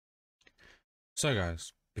So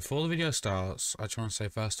guys, before the video starts, I just want to say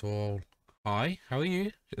first of all, hi, how are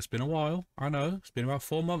you? It's been a while, I know, it's been about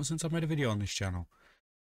 4 months since I've made a video on this channel.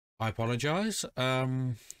 I apologise,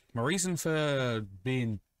 my reason for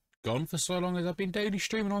being gone for so long is I've been daily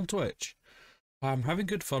streaming on Twitch. I'm having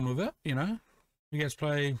good fun with it, you know, we get to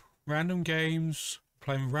play random games,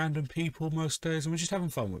 playing with random people most days, and we're just having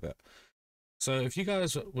fun with it. So if you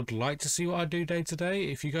guys would like to see what I do day to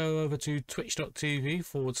day, if you go over to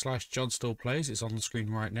twitch.tv/JohnStillPlays, it's on the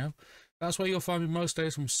screen right now. That's where you'll find me most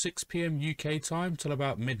days from 6 PM UK time till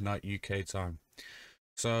about midnight UK time.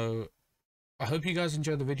 So I hope you guys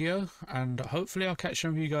enjoy the video, and hopefully I'll catch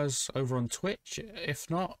some of you guys over on Twitch.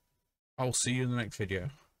 If not, I'll see you in the next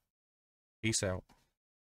video. Peace out.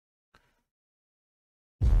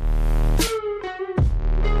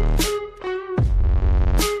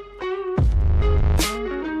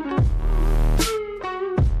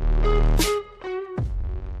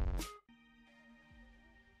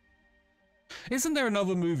 Isn't there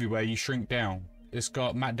another movie where you shrink down? It's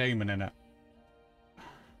got Matt Damon in it.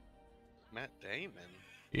 Matt Damon?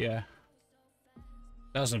 Yeah.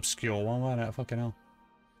 That was an obscure one, wasn't it? Fucking hell.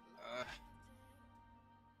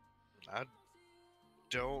 I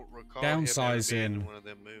don't recall Downsizing. him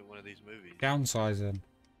ever being in one of these movies. Downsizing. I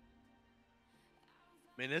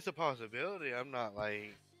mean, it's a possibility. I'm not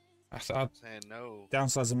like I'm saying no.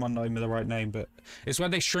 Downsizing might not even be the right name, but it's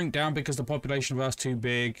when they shrink down because the population of Earth's too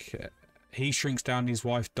big. He shrinks down, his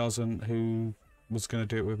wife doesn't, who was going to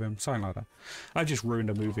do it with him. Something like that. I just ruined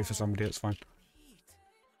a movie for somebody, it's fine.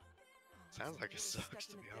 Sounds like it sucks,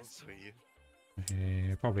 to be honest with you.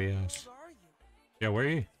 Yeah, it probably is. Yeah, where are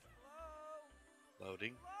you?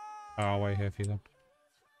 Loading. Oh, I'll wait here for you then.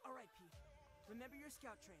 Alright, Pete. Remember your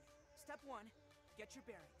scout training. Step 1, get your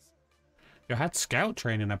bearings. You had scout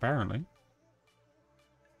training, apparently.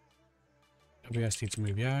 WS needs to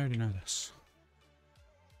move. Yeah, I already know this.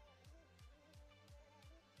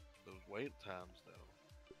 Those wait times, though.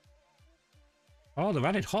 Oh, they've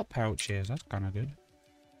added hot pouches. That's kind of good.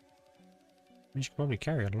 You should probably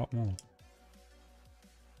carry a lot more.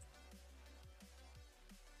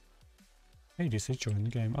 Hey, just said join the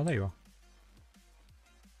game. Oh, there you are.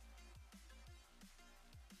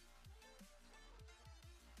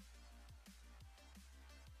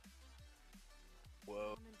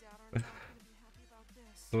 Whoa.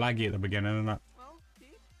 Laggy at the beginning, isn't it? Well,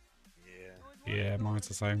 Pete, Yeah. Yeah, mine's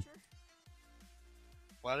the same.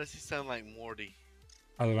 Why does he sound like Morty?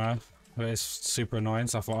 I don't know. But it's super annoying,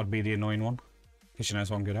 so I thought I'd be the annoying one. Because you know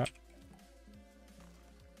what I'm good at.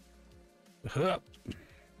 Hup.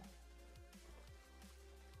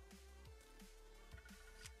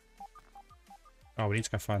 Oh, we need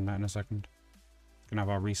to go find that in a second. Gonna have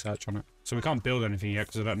our research on it. So we can't build anything yet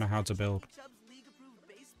because I don't know how to build.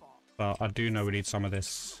 But I do know we need some of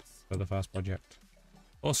this for the first project.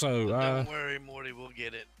 Also, don't worry, Morty, we'll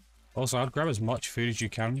get it. Also, I'd grab as much food as you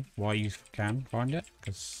can while you can find it,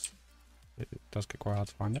 because it does get quite hard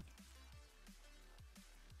to find it.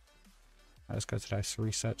 Let's go to this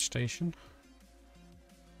research station.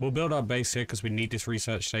 We'll build our base here because we need this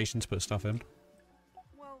research station to put stuff in.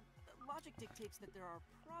 Well, logic dictates that there are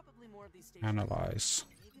probably more of these stations. Analyze.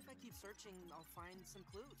 Maybe if I keep searching, I'll find some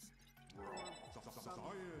clues.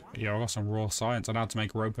 Yeah, I got some raw science. I know how to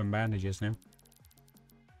make rope and bandages now.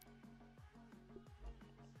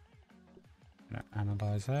 Gonna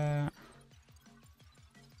analyze that.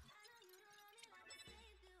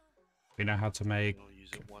 We know how to make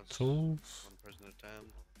Use it once, tools. one person at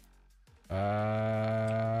a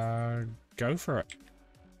time. Go for it.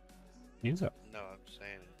 Use it. No, I'm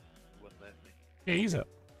saying it wouldn't let me. Yeah, use it.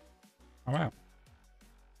 I'm out.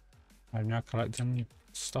 I'm now collecting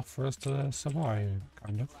stuff for us to survive,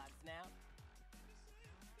 kind of.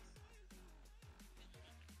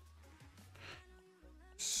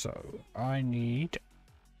 So, I need...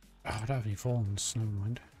 Oh, I don't have any thorns, never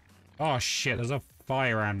mind. Oh shit, there's a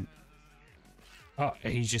fire ant. Oh,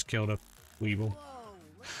 he's just killed a weevil.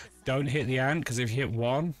 Don't hit the ant, because if you hit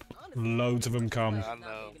one, loads of them come. I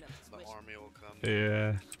know. The army will come.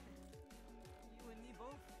 Yeah.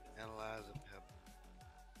 Analyze and pep.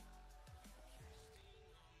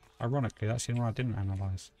 Ironically, that's the one I didn't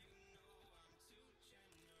analyze.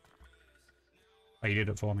 Oh, you did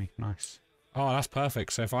it for me. Nice. Oh, that's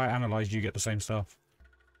perfect. So if I analyze, you get the same stuff.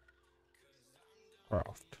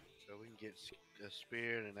 Craft. So we can get a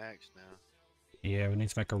spear and an axe now. Yeah, we need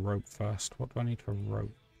to make a rope first. What do I need for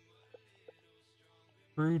rope?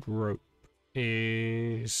 Crude rope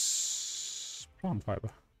is plant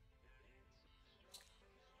fiber.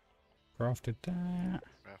 Crafted that.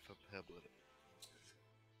 Craft a pebble.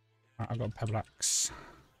 Right, I've got a pebble axe.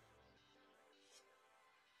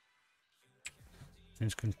 I'm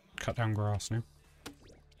just gonna cut down grass now.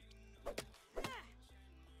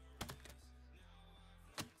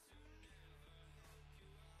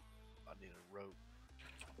 I need a rope.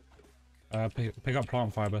 Pick up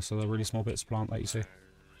plant fiber, so the really small bits of plant that you see.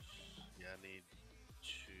 Yeah, I need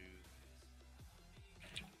 2.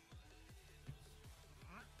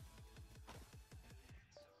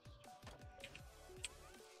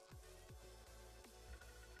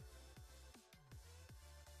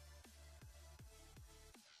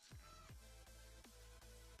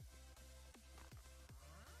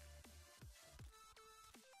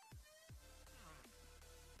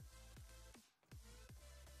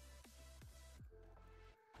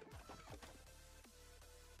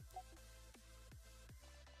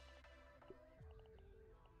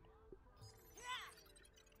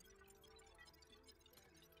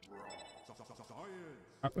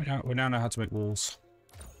 We now know how to make walls.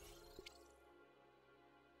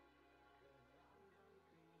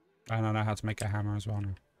 And I know how to make a hammer as well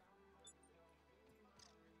now.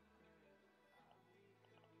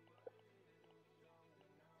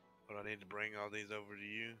 But I need to bring all these over to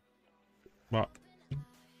you. What?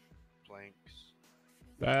 Planks.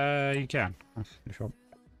 You can. If you want.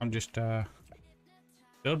 I'm just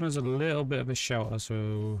building us a little bit of a shelter,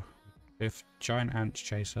 so if giant ants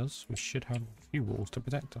chase us, we should have a few walls to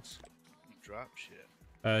protect us. Drop shit.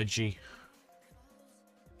 G.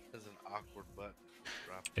 There's an awkward button.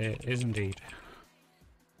 Drop It is indeed.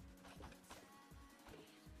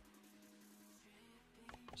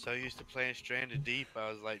 So used to playing Stranded Deep, I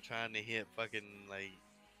was like trying to hit fucking like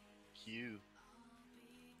Q.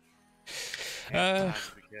 Time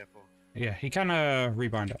to be careful. Yeah, he can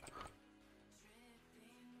rebind it.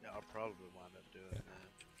 Yeah, I'll probably wind up doing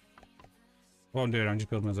that. What I'm doing, I'm just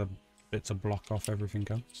building as a bit to block off everything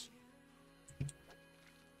else.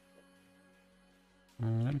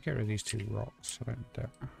 Let me get rid of these 2 rocks. I don't need that.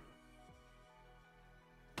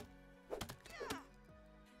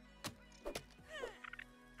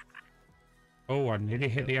 Oh, I nearly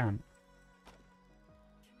hit the ant.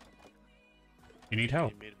 You need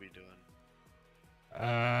help? What do you mean to be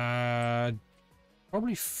doing?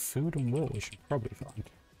 Probably food and water we should probably find.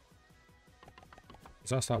 Because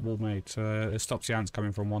that's that wall made, so it stops the ants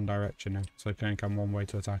coming from one direction now, so they can only come one way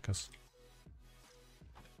to attack us.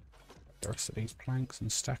 The rest of these planks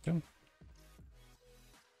and stack them.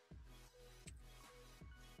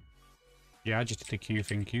 Yeah, I just did the Q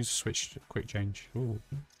thing. Q's switched quick change. Ooh.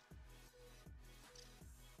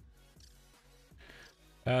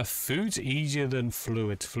 Food's easier than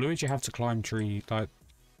fluid. Fluid you have to climb tree, like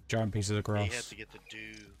giant pieces of grass. You have to get the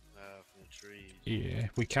dew from the trees. Yeah,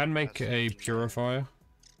 we can make That's a something purifier.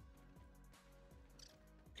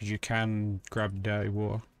 Because you can grab dirty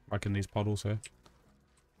water, like in these puddles here.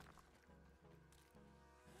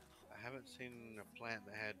 I haven't seen a plant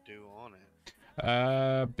that had dew on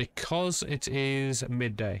it. Because it is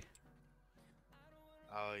midday,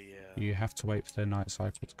 Oh yeah. you have to wait for the night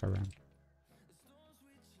cycle to go around.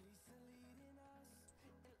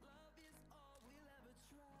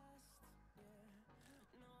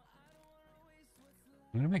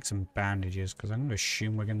 I'm gonna make some bandages because I'm gonna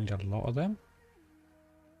assume we're gonna need a lot of them.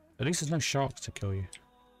 At least there's no sharks to kill you.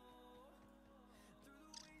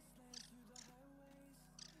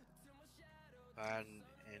 Find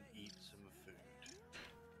and eat some food.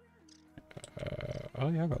 Oh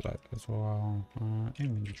yeah, I got that as well.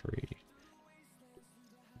 Inventory.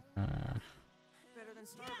 Better than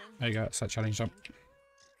starving. There you go, that's that challenge jump.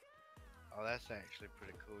 Oh, that's actually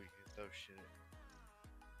pretty cool. You can throw shit at.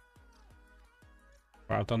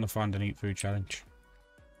 Right, I've done the find and eat food challenge.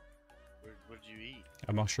 What'd you eat?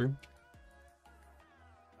 A mushroom.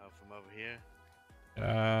 Oh, from over here?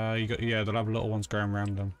 You got, yeah, they'll have little ones going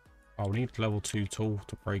around them. Oh, we need level 2 tool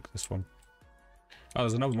to break this one. Oh,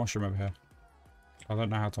 there's another mushroom over here. I don't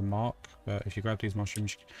know how to mark, but if you grab these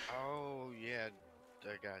mushrooms, Oh yeah,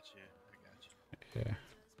 I got you. yeah.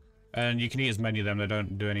 And you can eat as many of them, they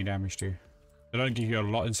don't do any damage to you. They don't give you a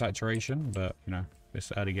lot in saturation, but, you know,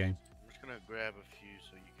 it's early game. I'm just gonna grab a few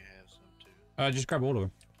so you can have some too. Just grab all of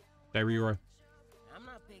them. They reroll. I'm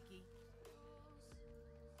not picky.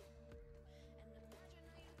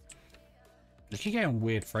 You keep getting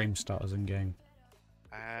weird frame stutters in game.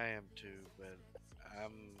 I am too, but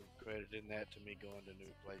I'm crediting that to me going to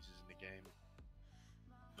new places in the game.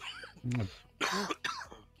 I'm gonna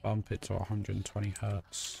bump it to 120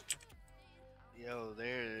 hertz. Yo,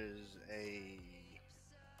 there's a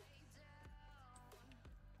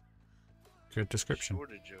Good description.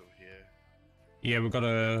 shortage over here. Yeah, we've got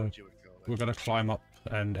to What you would call it. we've got to climb up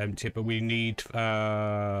and empty it, but we need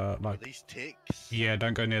Are like these ticks? yeah,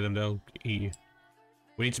 don't go near them, they'll eat you.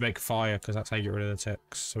 We need to make fire, because that's how you get rid of the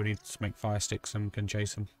ticks. So we need to make fire sticks and can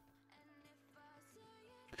chase them.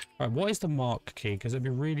 Right, what is the mark key? Because it'd be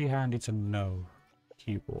really handy to know.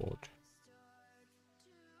 Keyboard.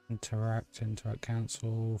 Interact,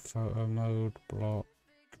 cancel, photo mode, block.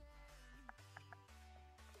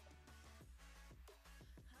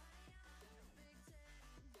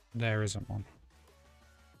 There isn't one.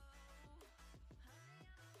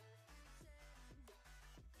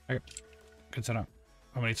 Okay, good to know.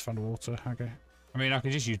 Oh, we need to find water. Okay. I mean, I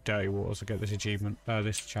could just use dirty water to get this achievement,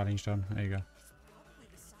 this challenge done. There you go.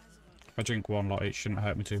 If I drink one lot, it shouldn't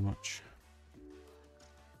hurt me too much.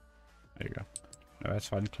 There you go. No, let's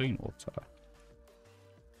find clean water.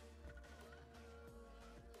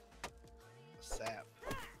 Sap.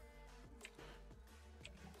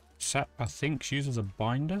 Sap, I think, is used as a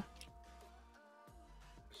binder.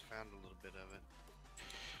 Just found a little bit of it.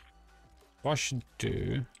 What I should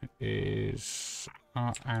do is,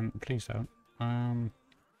 and please don't.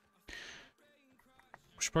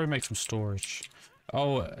 We should probably make some storage.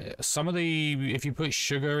 Oh, some of the, if you put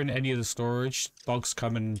sugar in any of the storage, bugs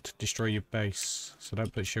come and destroy your base. So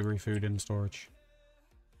don't put sugary food in storage.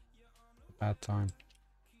 Bad time.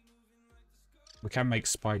 We can make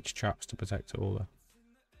spiked traps to protect it all though.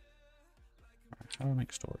 Right, how do I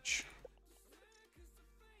make storage?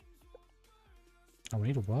 Oh, we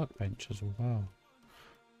need a workbench as well.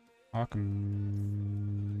 I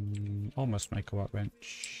can almost make a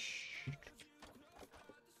workbench.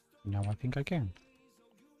 No, I think I can.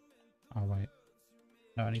 Oh, wait.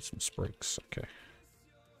 No, I need some sprigs. Okay.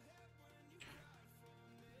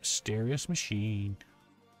 Mysterious machine.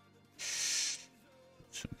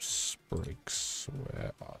 Some sprigs.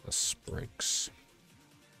 Where are the sprigs?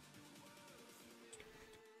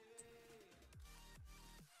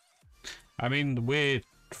 I mean, the weird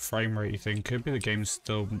frame rate thing could be the game's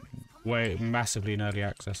still way massively in early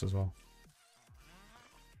access as well.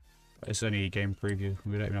 But it's only a game preview.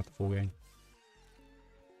 We don't even have the full game.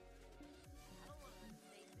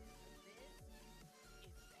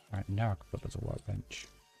 Right, now I can put it as a workbench.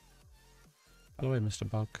 By the way, Mr.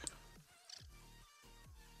 Bug.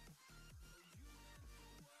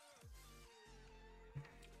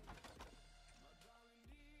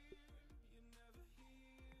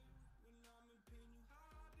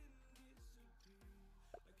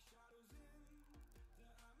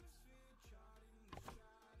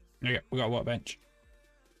 Yeah, we got a workbench.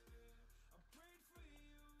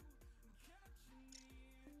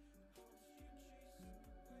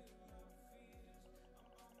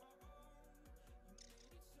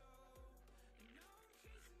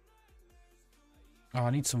 Oh,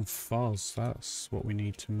 I need some fuzz. That's what we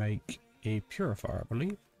need to make a purifier, I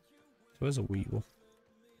believe. So there's a weevil.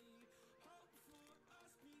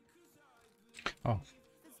 Oh.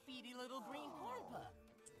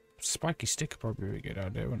 Spiky stick would probably be a good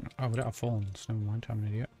idea, wouldn't it? Oh, we don't have thorns. Never mind, I'm an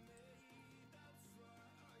idiot.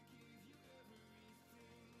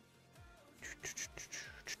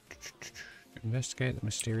 Investigate the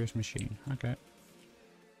mysterious machine. Okay.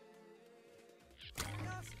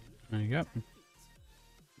 There you go.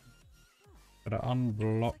 Gotta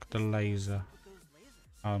unblock the laser.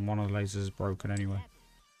 Oh, and one of the lasers is broken anyway.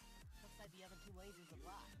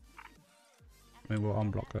 I mean, we'll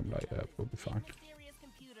unblock them later. We'll be fine.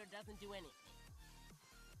 In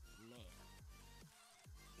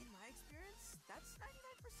my experience, that's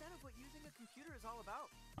 99% of what using a computer is all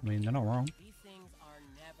about. I mean, they're not wrong. These things are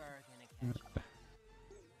never gonna catch on.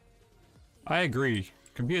 I agree.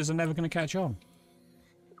 Computers are never going to catch on.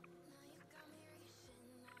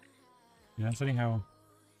 Yeah, that's only how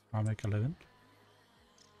I make a living.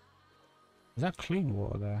 Is that clean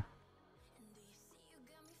water there?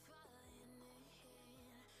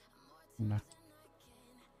 No.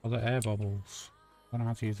 Oh, the air bubbles. I don't know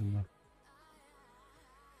how to use them though.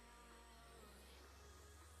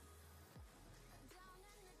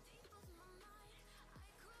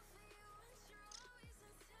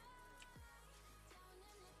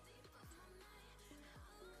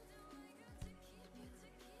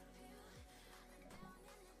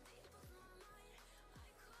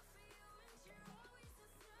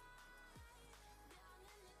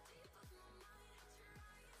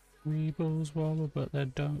 Weebles wobble, but they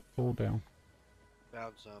don't fall down.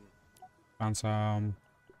 Found some Found some.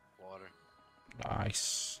 water.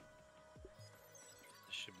 Nice.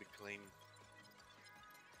 This should be clean.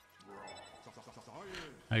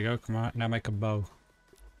 There you go, come on. Now make a bow.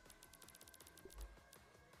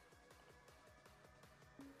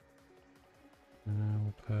 Now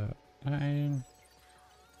we'll put that in.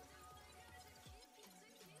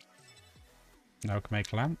 Now we can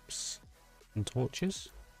make lamps and torches.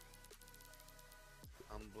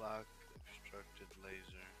 Block obstructed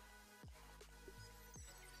laser.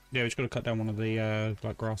 Yeah, we just got to cut down one of the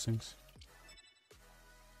like grassings.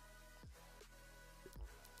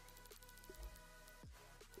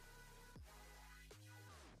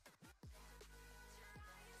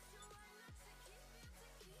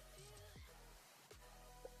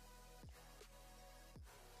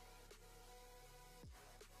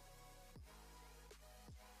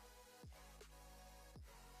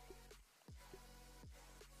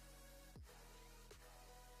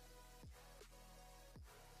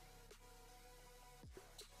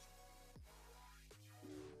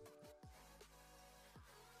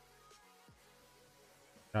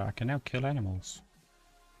 I can now kill animals.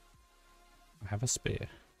 I have a spear.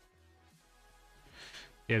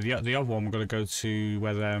 Yeah, the other one we're gonna go to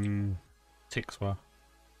where them ticks were.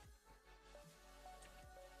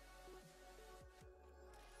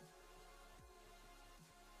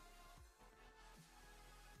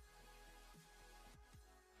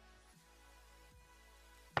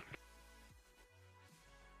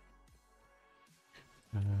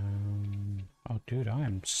 Oh, dude, I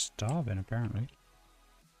am starving apparently.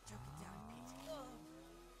 Choke it down, Pete. Ugh,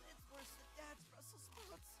 it's worse than Dad's Brussels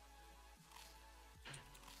sprouts.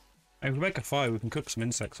 Hey, if we make a fire, we can cook some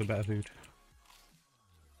insects for better food.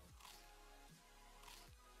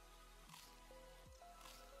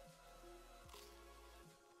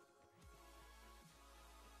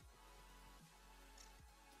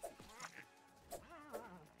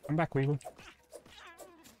 Come back, Weevil.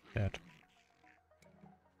 Dead.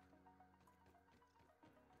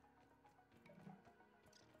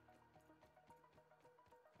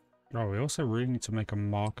 Oh, we also really need to make a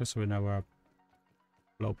marker so we know where our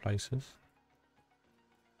low places.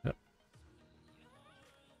 Yep.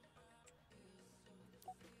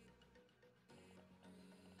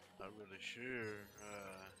 Not really sure. You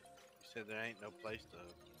said there ain't no place to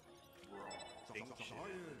ping shit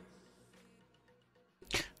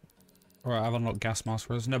in. Alright, I've unlocked gas mask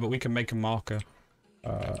for us. No, but we can make a marker.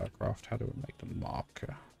 Craft, how do we make the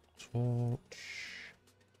marker? Torch.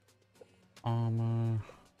 Armor.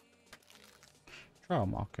 Trail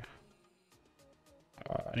marker.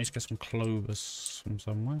 I need to get some clovers from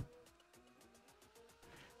somewhere.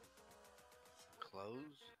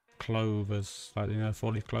 Clothes? Clovers, like, you know,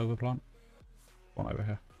 4-leaf clover plant. One over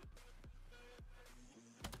here.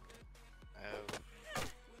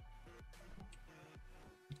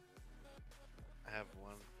 I have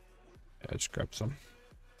one. Yeah, just grab some.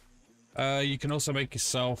 You can also make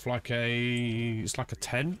yourself like it's like a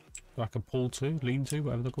tent, like a pull-to, lean-to,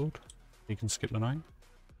 whatever they're called. You can skip the night.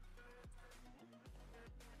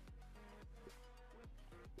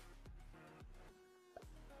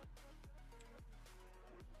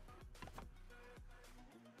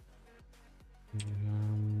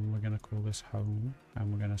 We're gonna call this home,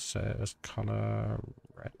 and we're gonna set it as color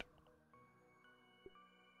red.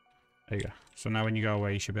 There you go. So now when you go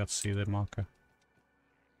away, you should be able to see the marker.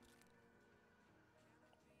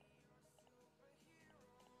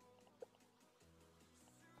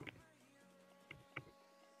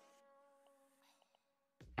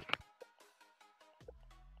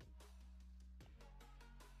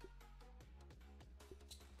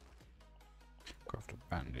 Craft a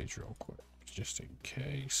bandage real quick, just in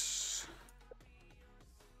case.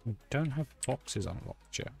 We don't have boxes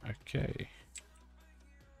unlocked yet. Okay.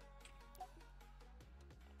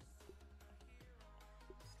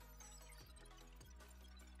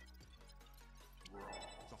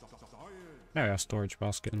 There we are, storage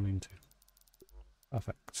basket and lean-to.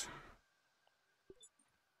 Perfect.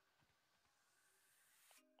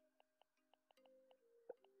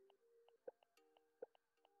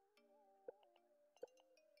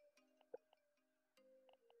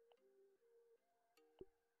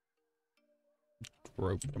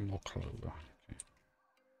 Rope and more clover. Okay.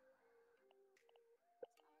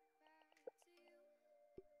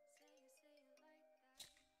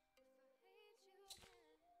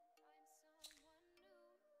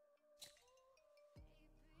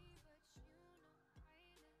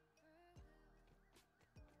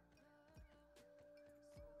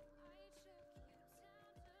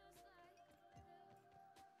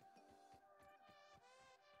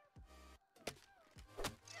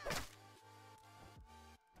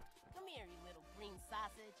 Come here, you little green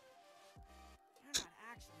sausage. You're not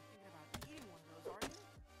actually thinking about eating one of those, are you?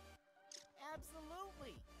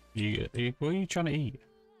 Absolutely. What are you trying to eat?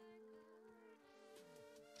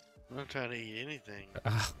 I'm not trying to eat anything.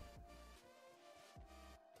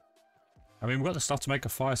 I mean, we've got the stuff to make a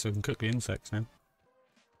fire so we can cook the insects now.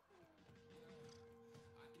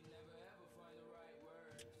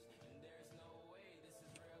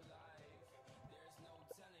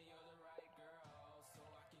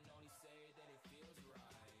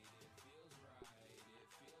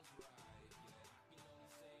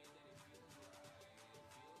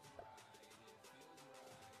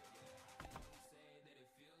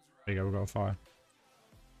 There you go, we've got a fire.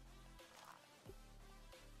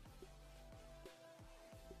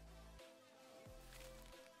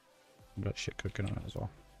 Got shit cooking on it as well.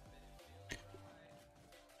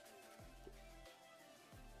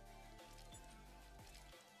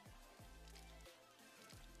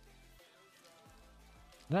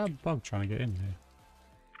 Is that a bug trying to get in here?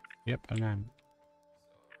 Yep, an ant.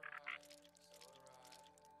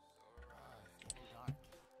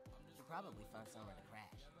 Should probably find somewhere to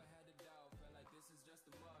crash.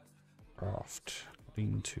 Craft.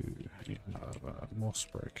 Lean to. Moss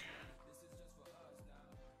brick.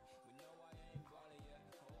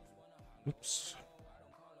 Oops.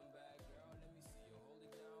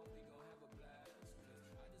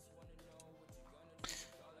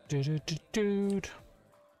 Dude.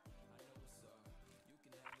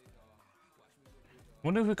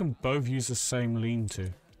 Wonder if we can both use the same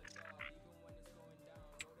lean-to.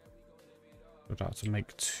 We'd have to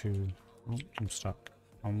make two. Oh, I'm stuck.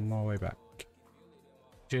 On my way back.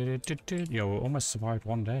 Yo, we almost survived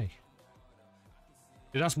one day.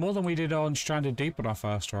 Dude, that's more than we did on Stranded Deep on our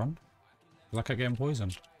first run. Like I getting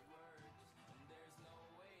poisoned.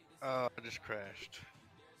 Oh, I just crashed.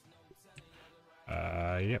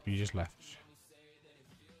 Yep, you just left.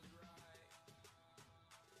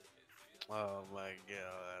 Oh my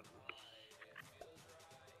god.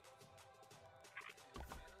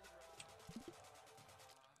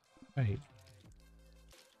 Wait.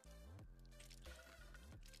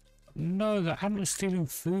 No, the ant was stealing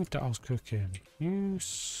food that I was cooking. You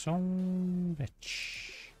son of a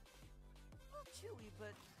bitch. A little chewy,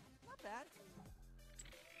 but not bad.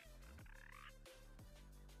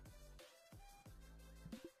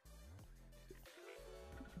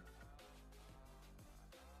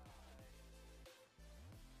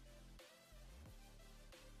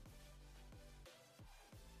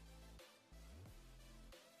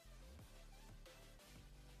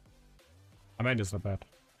 I made this not bad.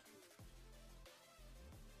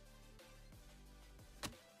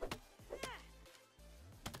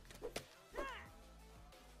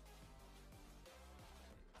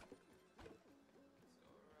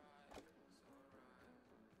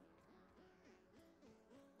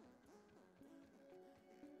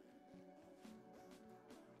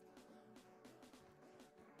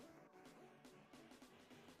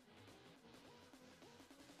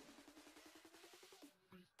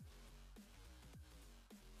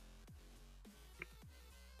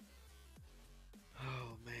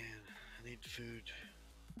 Oh man, I need food.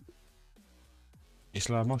 You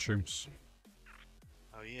still have mushrooms.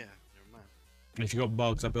 Oh yeah, never mind. And if you got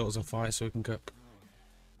bugs, I built us a fire so we can cook.